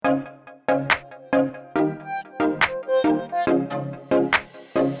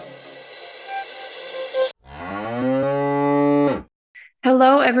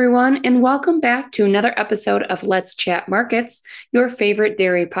everyone, and welcome back to another episode of Let's Chat Markets, your favorite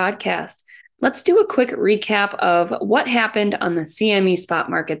dairy podcast. Let's do a quick recap of what happened on the CME spot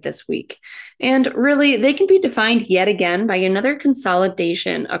market this week. And really, they can be defined yet again by another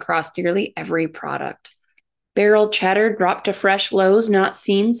consolidation across nearly every product. Barrel cheddar dropped to fresh lows not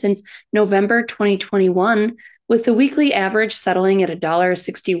seen since November 2021, with the weekly average settling at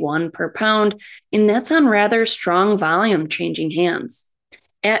 $1.61 per pound, and that's on rather strong volume changing hands.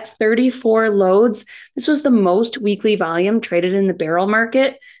 At 34 loads, this was the most weekly volume traded in the barrel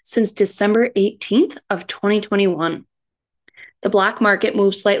market since December 18th of 2021. The black market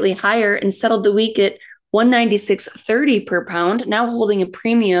moved slightly higher and settled the week at 196.30 per pound, now holding a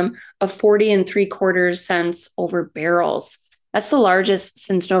premium of 40 and 3/4 cents over barrels. That's the largest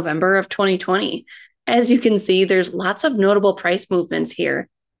since November of 2020. As you can see, there's lots of notable price movements here.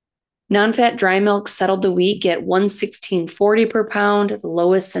 Non-fat dry milk settled the week at 116.40 per pound, the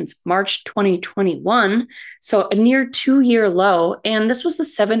lowest since March 2021, so a near 2-year low, and this was the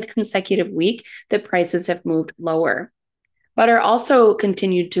 7th consecutive week that prices have moved lower. Butter also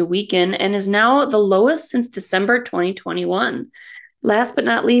continued to weaken and is now the lowest since December 2021. Last but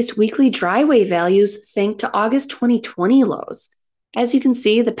not least, weekly dry whey values sank to August 2020 lows. As you can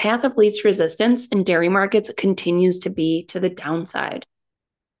see, the path of least resistance in dairy markets continues to be to the downside.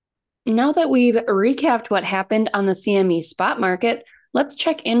 Now that we've recapped what happened on the CME spot market, let's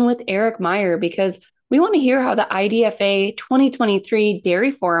check in with Eric Meyer because we want to hear how the IDFA 2023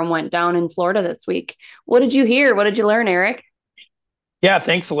 Dairy Forum went down in Florida this week. What did you hear? What did you learn, Eric? Yeah,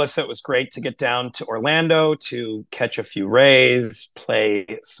 thanks, Alyssa. It was great to get down to Orlando to catch a few rays, play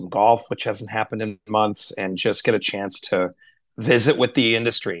some golf, which hasn't happened in months, and just get a chance to visit with the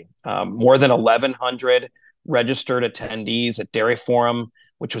industry. More than 1,100 registered attendees at Dairy Forum,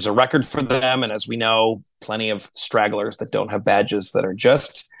 which was a record for them. And as we know, plenty of stragglers that don't have badges that are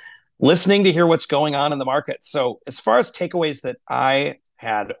just listening to hear what's going on in the market. So as far as takeaways that I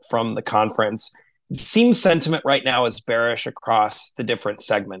had from the conference, it seems sentiment right now is bearish across the different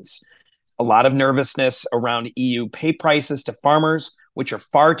segments. A lot of nervousness around EU pay prices to farmers, which are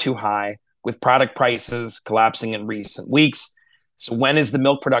far too high, with product prices collapsing in recent weeks. So when is the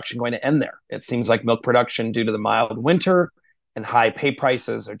milk production going to end there? It seems like milk production, due to the mild winter and high pay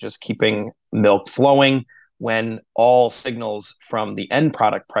prices, are just keeping milk flowing, when all signals from the end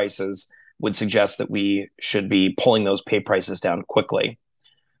product prices would suggest that we should be pulling those pay prices down quickly.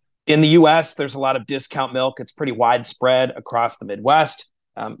 In the US, there's a lot of discount milk. It's pretty widespread across the Midwest.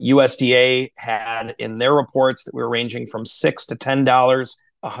 USDA had in their reports that we were ranging from $6 to $10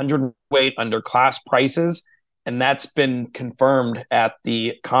 a hundredweight under class prices. And that's been confirmed at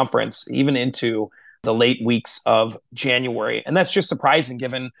the conference, even into the late weeks of January. And that's just surprising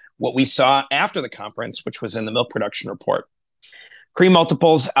given what we saw after the conference, which was in the milk production report. Cream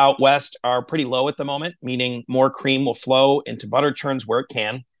multiples out west are pretty low at the moment, meaning more cream will flow into butter churns where it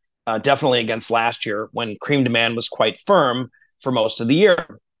can, definitely against last year when cream demand was quite firm for most of the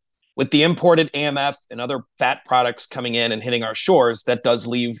year. With the imported AMF and other fat products coming in and hitting our shores, that does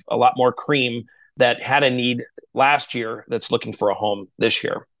leave a lot more cream that had a need last year that's looking for a home this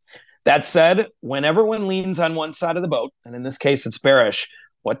year. That said, when everyone leans on one side of the boat, and in this case it's bearish,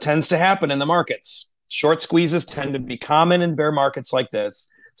 what tends to happen in the markets? Short squeezes tend to be common in bear markets like this,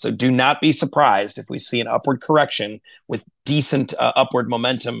 so do not be surprised if we see an upward correction with decent upward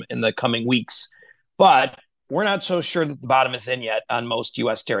momentum in the coming weeks. But we're not so sure that the bottom is in yet on most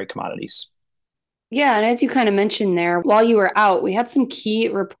U.S. dairy commodities. Yeah, and as you kind of mentioned there, while you were out, we had some key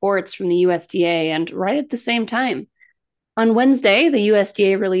reports from the USDA, and right at the same time. On Wednesday, the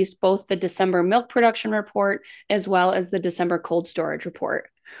USDA released both the December milk production report as well as the December cold storage report.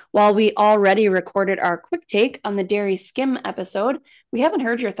 While we already recorded our quick take on the Dairy Skim episode, we haven't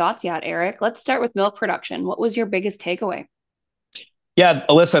heard your thoughts yet, Eric. Let's start with milk production. What was your biggest takeaway? Yeah,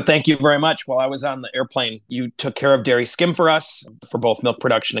 Alyssa, thank you very much. While I was on the airplane, you took care of Dairy Skim for us for both milk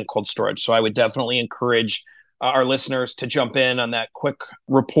production and cold storage. So I would definitely encourage our listeners to jump in on that quick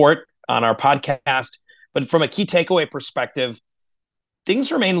report on our podcast. But from a key takeaway perspective,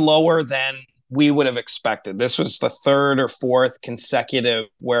 things remain lower than we would have expected. This was the third or fourth consecutive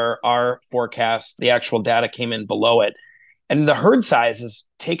where our forecast, the actual data came in below it. And the herd size has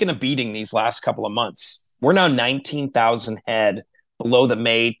taken a beating these last couple of months. We're now 19,000 head below the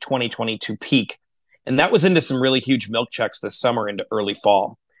May 2022 peak. And that was into some really huge milk checks this summer into early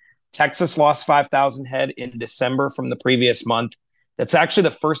fall. Texas lost 5,000 head in December from the previous month. That's actually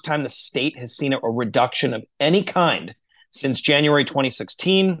the first time the state has seen a reduction of any kind since January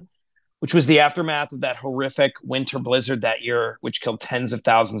 2016, which was the aftermath of that horrific winter blizzard that year, which killed tens of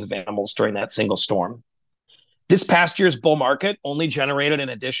thousands of animals during that single storm. This past year's bull market only generated an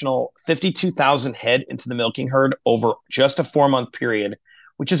additional 52,000 head into the milking herd over just a 4-month period,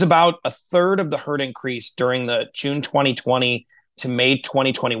 which is about a third of the herd increase during the June 2020 to May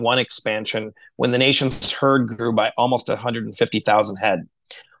 2021 expansion, when the nation's herd grew by almost 150,000 head.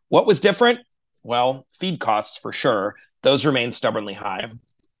 What was different? Well, feed costs for sure. Those remain stubbornly high.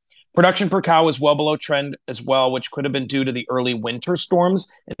 Production per cow was well below trend as well, which could have been due to the early winter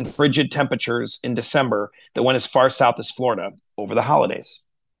storms and frigid temperatures in December that went as far south as Florida over the holidays.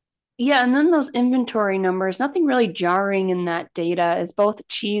 Yeah, and then those inventory numbers, nothing really jarring in that data, as both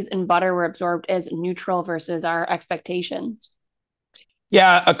cheese and butter were absorbed as neutral versus our expectations.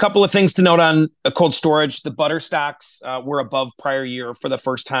 Yeah, a couple of things to note on cold storage. The butter stocks were above prior year for the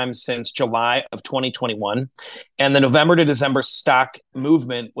first time since July of 2021. And the November to December stock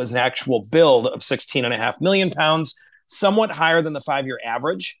movement was an actual build of 16.5 million pounds, somewhat higher than the 5-year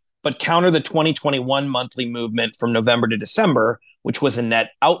average, but counter the 2021 monthly movement from November to December, which was a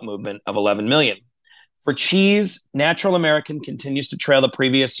net out movement of 11 million. For cheese, Natural American continues to trail the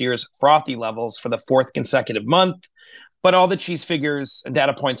previous year's frothy levels for the 4th consecutive month. But all the cheese figures and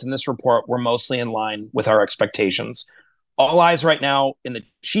data points in this report were mostly in line with our expectations. All eyes right now in the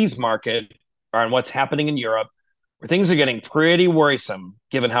cheese market are on what's happening in Europe, where things are getting pretty worrisome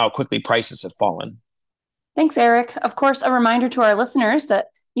given how quickly prices have fallen. Thanks, Eric. Of course, a reminder to our listeners that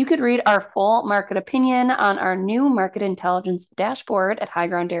you could read our full market opinion on our new market intelligence dashboard at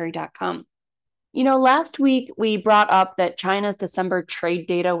highgrounddairy.com. Last week we brought up that China's December trade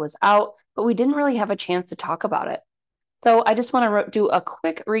data was out, but we didn't really have a chance to talk about it. So I just want to do a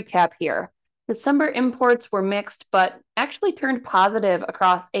quick recap here. December imports were mixed, but actually turned positive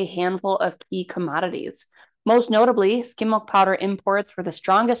across a handful of key commodities. Most notably, skim milk powder imports were the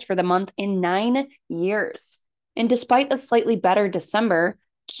strongest for the month in 9 years. And despite a slightly better December,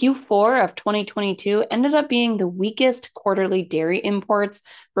 Q4 of 2022 ended up being the weakest quarterly dairy imports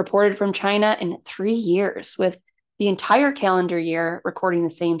reported from China in 3 years, with the entire calendar year recording the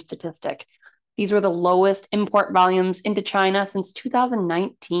same statistic. These were the lowest import volumes into China since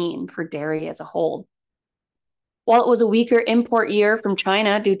 2019 for dairy as a whole. While it was a weaker import year from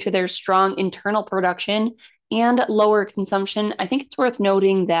China due to their strong internal production and lower consumption, I think it's worth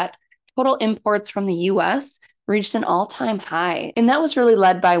noting that total imports from the US reached an all-time high, and that was really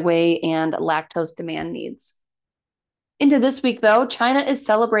led by whey and lactose demand needs. Into this week, though, China is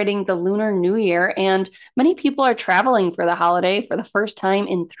celebrating the Lunar New Year, and many people are traveling for the holiday for the first time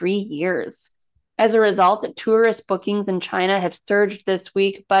in 3 years. As a result, tourist bookings in China have surged this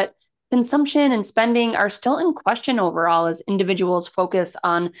week, but consumption and spending are still in question overall as individuals focus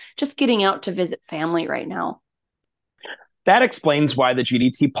on just getting out to visit family right now. That explains why the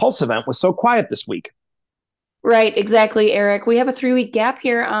GDT Pulse event was so quiet this week. Right, exactly, Eric. We have a 3-week gap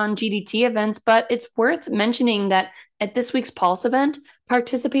here on GDT events, but it's worth mentioning that at this week's Pulse event,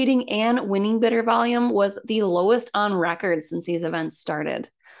 participating and winning bidder volume was the lowest on record since these events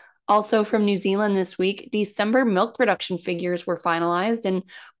started. Also from New Zealand this week, December milk production figures were finalized, and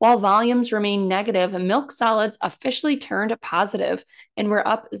while volumes remain negative, milk solids officially turned positive and were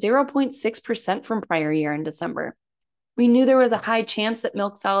up 0.6% from prior year in December. We knew there was a high chance that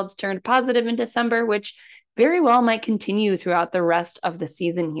milk solids turned positive in December, which very well might continue throughout the rest of the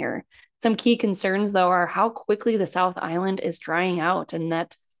season here. Some key concerns, though, are how quickly the South Island is drying out and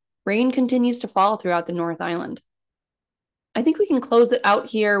that rain continues to fall throughout the North Island. I think we can close it out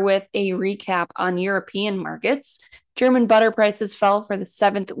here with a recap on European markets. German butter prices fell for the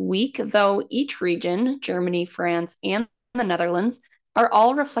 7th week, though each region, Germany, France, and the Netherlands, are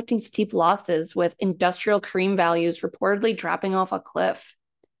all reflecting steep losses, with industrial cream values reportedly dropping off a cliff.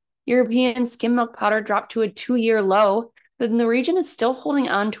 European skim milk powder dropped to a 2-year low, but the region is still holding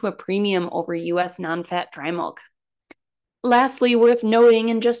on to a premium over U.S. non-fat dry milk. Lastly, worth noting,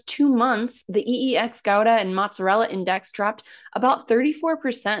 in just 2 months, the EEX Gouda and mozzarella index dropped about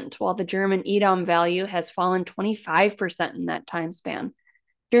 34%, while the German Edam value has fallen 25% in that time span.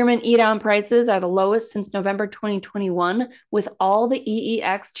 German Edam prices are the lowest since November 2021, with all the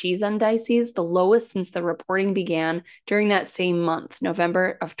EEX cheese indices the lowest since the reporting began during that same month,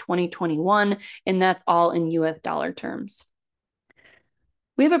 November of 2021, and that's all in US dollar terms.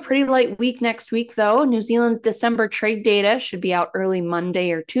 We have a pretty light week next week, though. New Zealand's December trade data should be out early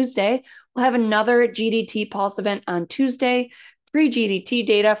Monday or Tuesday. We'll have another GDT Pulse event on Tuesday, pre-GDT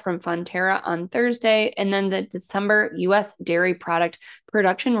data from Fonterra on Thursday, and then the December U.S. dairy product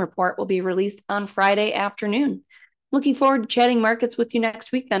production report will be released on Friday afternoon. Looking forward to chatting markets with you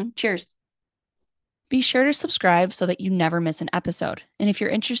next week then. Cheers. Be sure to subscribe so that you never miss an episode. And if you're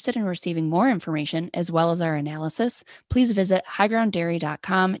interested in receiving more information as well as our analysis, please visit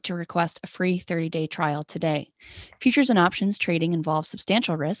highgrounddairy.com to request a free 30-day trial today. Futures and options trading involves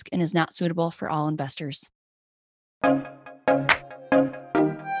substantial risk and is not suitable for all investors.